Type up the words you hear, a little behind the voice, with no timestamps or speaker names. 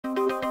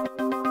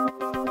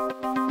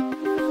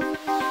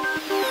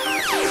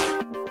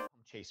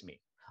against me.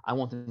 I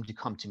want them to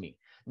come to me.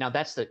 Now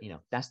that's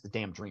the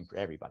damn dream for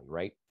everybody,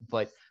 right?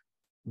 But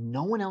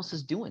no one else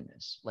is doing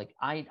this. Like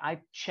I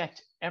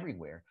checked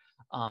everywhere.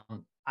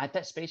 At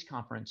that space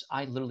conference,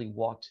 I literally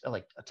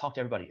talked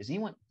to everybody. Is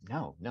anyone?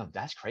 No,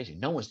 that's crazy.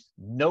 No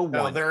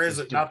one there is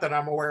isn't. doing. Not that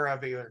I'm aware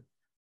of either.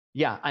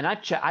 Yeah, and I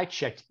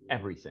checked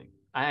everything.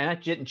 And I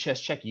didn't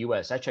just check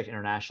US. I checked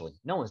internationally.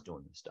 No one's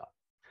doing this stuff.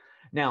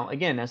 Now,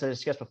 again, as I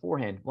discussed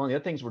beforehand, one of the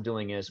other things we're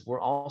doing is we're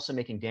also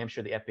making damn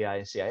sure the FBI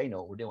and CIA know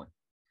what we're doing.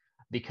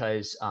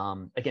 Because,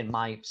 again,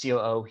 my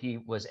COO, he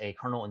was a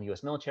colonel in the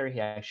U.S. military.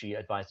 He actually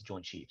advised the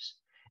Joint Chiefs.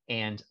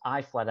 And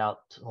I flat out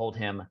told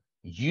him,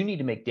 you need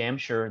to make damn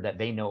sure that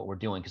they know what we're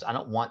doing, because I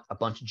don't want a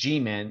bunch of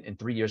G-men in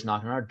 3 years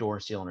knocking on our door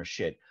and stealing our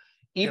shit.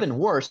 Even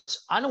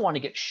worse, I don't want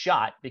to get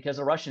shot because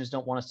the Russians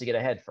don't want us to get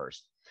ahead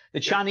first. The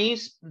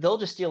Chinese, they'll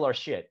just steal our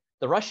shit.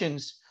 The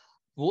Russians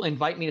will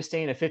invite me to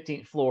stay in a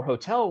 15th floor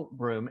hotel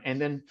room, and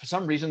then for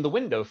some reason the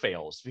window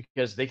fails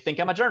because they think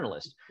I'm a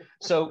journalist.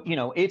 So,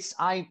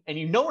 and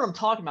you know what I'm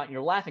talking about, and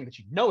you're laughing, but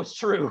you know it's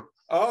true.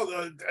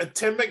 Oh,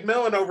 Tim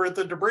McMillan over at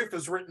the Debrief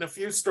has written a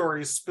few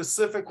stories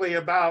specifically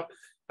about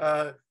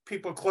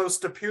people close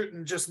to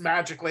Putin just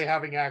magically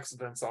having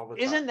accidents all the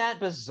time. Isn't that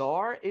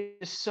bizarre?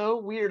 It's so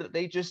weird that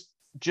they just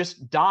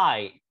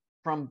die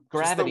from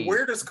gravity. Just the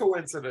weirdest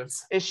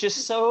coincidence. It's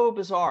just so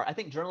bizarre. I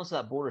think journalists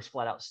at Borders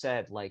flat out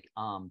said, like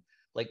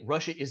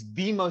Russia is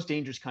the most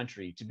dangerous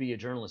country to be a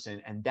journalist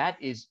in, and that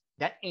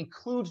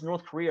includes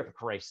North Korea, for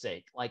Christ's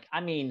sake. Like,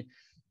 I mean,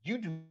 you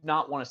do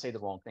not want to say the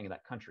wrong thing in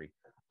that country.